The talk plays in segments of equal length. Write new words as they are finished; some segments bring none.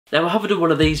Now I haven't done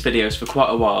one of these videos for quite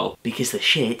a while because they're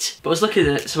shit, but I was looking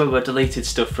at some of my deleted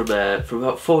stuff from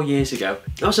about 4 years ago.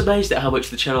 I was amazed at how much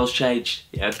the channel's changed,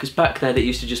 you know, because back then it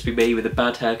used to just be me with a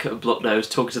bad haircut and blocked nose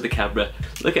talking to the camera.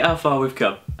 Look at how far we've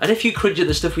come. And if you cringe at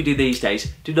the stuff we do these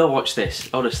days, do not watch this,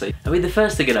 honestly. I mean, the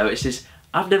first thing I noticed is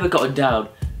I've never gotten down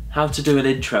how to do an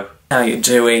intro. How you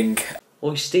doing?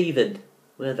 Oi Stephen,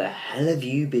 where the hell have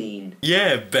you been?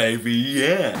 Yeah, baby,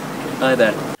 yeah. Hi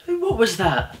there. What was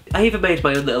that? I even made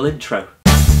my own little intro.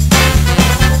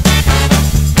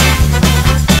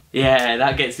 Yeah,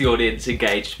 that gets the audience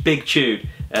engaged. Big tune.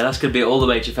 That's going to be at all the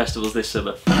major festivals this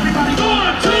summer. 1, 2,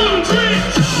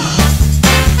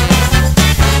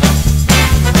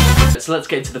 3. So let's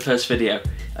get into the first video.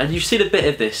 And you've seen a bit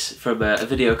of this from a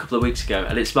video a couple of weeks ago,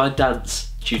 and it's my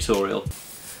dance tutorial.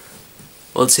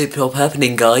 What's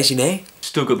happening, guys, you know?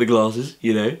 Still got the glasses,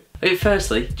 you know. Okay,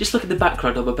 firstly, just look at the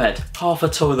background on my bed. Half a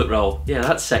toilet roll. Yeah,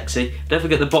 that's sexy. Don't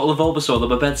forget the bottle of Bulbasaur on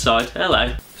my bedside.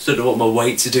 Hello. Just don't know what my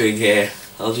weights are doing here.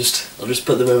 I'll just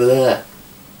put them over there.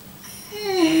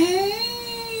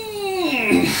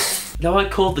 Now I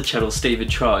called the channel Stephen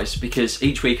Tries because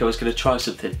each week I was going to try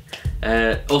something.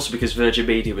 Also because Virgin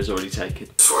Media was already taken.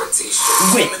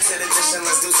 Whip!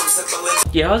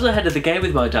 Yeah, I was ahead of the game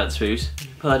with my dance moves.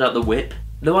 Pulling out the whip.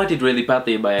 No, I did really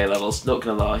badly in my A-levels, not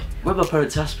gonna lie. When my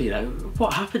parents asked me, you know,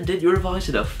 what happened, didn't you revise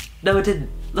enough? No, I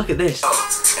didn't. Look at this.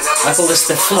 I call this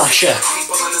the flasher.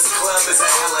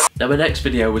 Now my next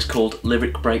video was called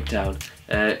Lyric Breakdown.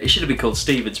 It should have been called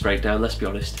Stephen's Breakdown, let's be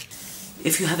honest.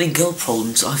 If you're having girl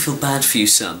problems, I feel bad for you,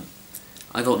 son.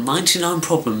 I got 99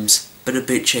 problems, but a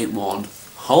bitch ain't one.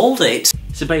 Hold it!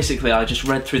 So basically I just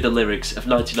read through the lyrics of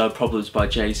 99 Problems by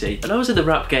Jay-Z, and I was in the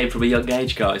rap game from a young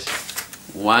age, guys.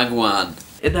 Wagwan.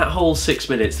 In that whole 6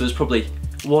 minutes, there was probably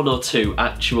 1 or 2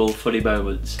 actual funny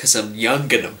moments. Cause I'm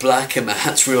young and I'm black and my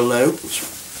hat's real low.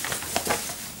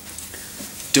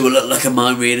 Do I look like a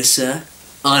mind reader, sir?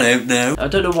 I don't know. I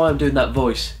don't know why I'm doing that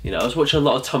voice. You know, I was watching a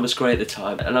lot of Thomas Gray at the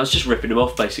time, and I was just ripping him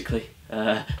off, basically.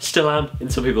 Still am,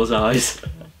 in some people's eyes.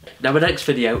 Now my next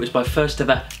video is my first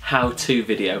ever how-to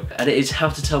video, and it is how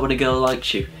to tell when a girl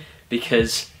likes you.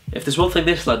 Because if there's one thing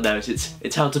this lad knows,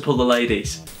 it's how to pull the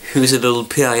ladies. Who's a little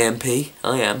PIMP?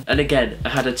 I am. And again, I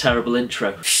had a terrible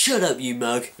intro. Shut up, you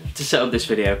mug. To set up this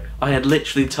video, I had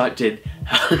literally typed in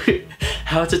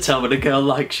how to tell when a girl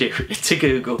likes you to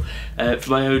Google for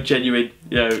my own genuine,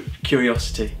 you know,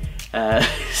 curiosity.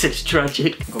 It's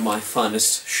tragic. I've got my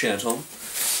finest shirt on.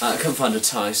 I couldn't find a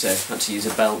tie, so I had to use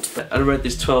a belt. And I read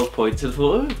this 12 points and I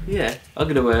thought, oh yeah, I'm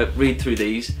going to read through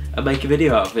these and make a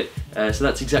video out of it. So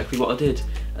that's exactly what I did.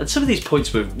 And some of these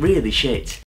points were really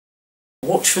shit.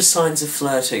 Watch for signs of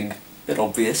flirting. Bit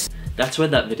obvious. Now to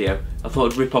end that video, I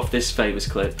thought I'd rip off this famous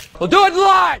clip. We'll do it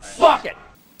live! Fuck it!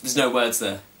 There's no words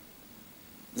there.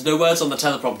 There's no words on the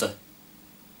teleprompter.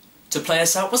 To play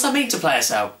us out? What's that mean, to play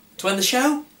us out? To end the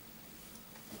show?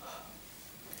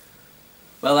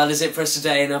 Well, that is it for us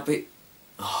today, and I'll be...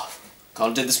 Oh,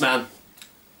 can't do this, man.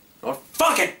 Oh,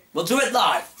 fuck it! We'll do it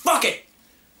live! Fuck it!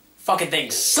 Fucking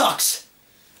thing sucks!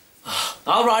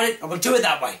 I'll write it, and we'll do it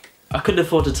that way. I couldn't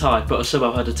afford to type, but I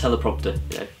somehow had a teleprompter.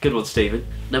 Yeah, good one, Stephen.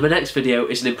 Now my next video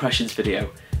is an impressions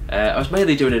video. I was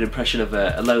mainly doing an impression of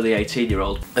a lowly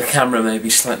 18-year-old. The camera may be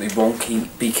slightly wonky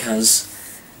because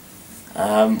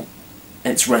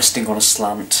it's resting on a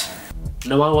slant.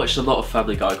 Now I watched a lot of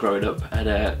Family Guy growing up,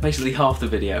 and basically half the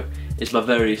video is my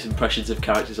various impressions of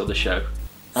characters on the show.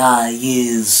 Ah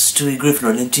yes, Stewie Griffin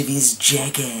on MTV's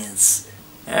Jackass.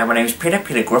 My name's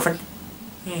Peter Griffin.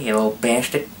 Yeah, you old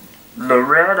bastard.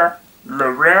 Loretta.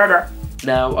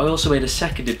 Now I also made a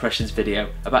second impressions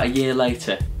video about a year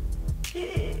later.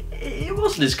 It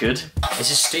wasn't as good.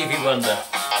 This is Stevie Wonder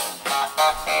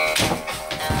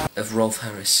of Rolf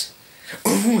Harris.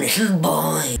 Ooh, little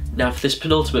boy. Now for this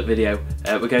penultimate video,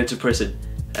 we're going to prison.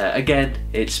 Again,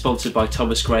 it's sponsored by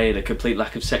Thomas Gray and a complete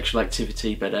lack of sexual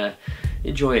activity, but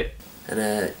enjoy it.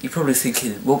 And you're probably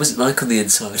thinking, what was it like on the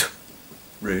inside?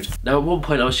 Rude. Now at one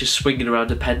point I was just swinging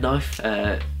around a penknife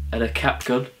and a cap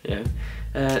gun, you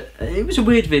know. It was a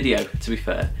weird video, to be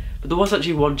fair, but there was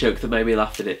actually one joke that made me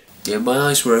laugh at it. Yeah, my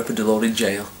eyes were opened a lot in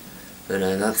jail,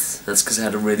 and that's because I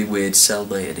had a really weird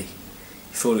cellmate and he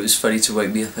thought it was funny to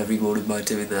wake me up every morning by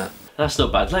doing that. That's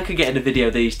not bad. I could get in a video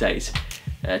these days.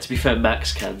 To be fair,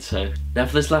 Max can, so... Now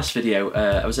for this last video,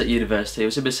 I was at university, I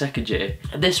was in my second year,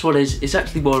 and this one is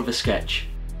actually more of a sketch.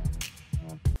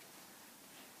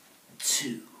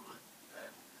 2,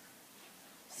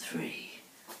 3...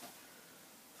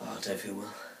 Oh, I don't feel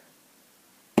well.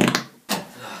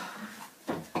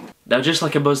 Now just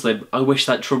like a Muslim, I wish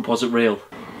that Trump wasn't real.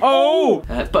 Oh!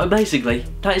 But amazingly,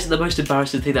 that isn't the most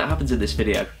embarrassing thing that happens in this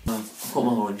video. I've got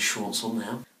my orange shorts on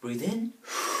now. Breathe in.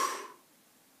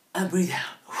 And breathe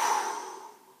out.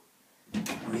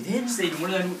 Breathe in.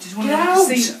 Stephen, just want Get to out!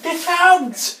 see. Get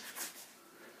out!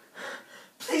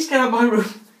 Please get out of my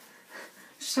room.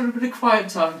 Just have a bit of quiet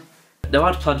time. Now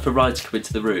I'd planned for Ryan to come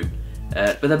into the room,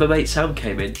 but then my mate Sam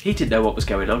came in. He didn't know what was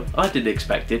going on. I didn't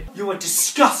expect it. You are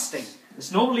disgusting.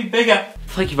 It's normally bigger.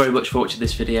 Thank you very much for watching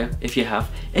this video, if you have.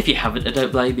 If you haven't, I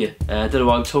don't blame you. I don't know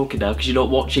why I'm talking now, because you're not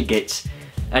watching it.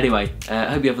 Anyway, I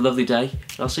hope you have a lovely day,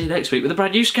 and I'll see you next week with a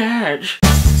brand new sketch.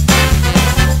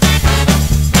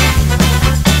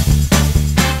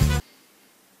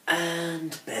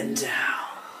 And bend down.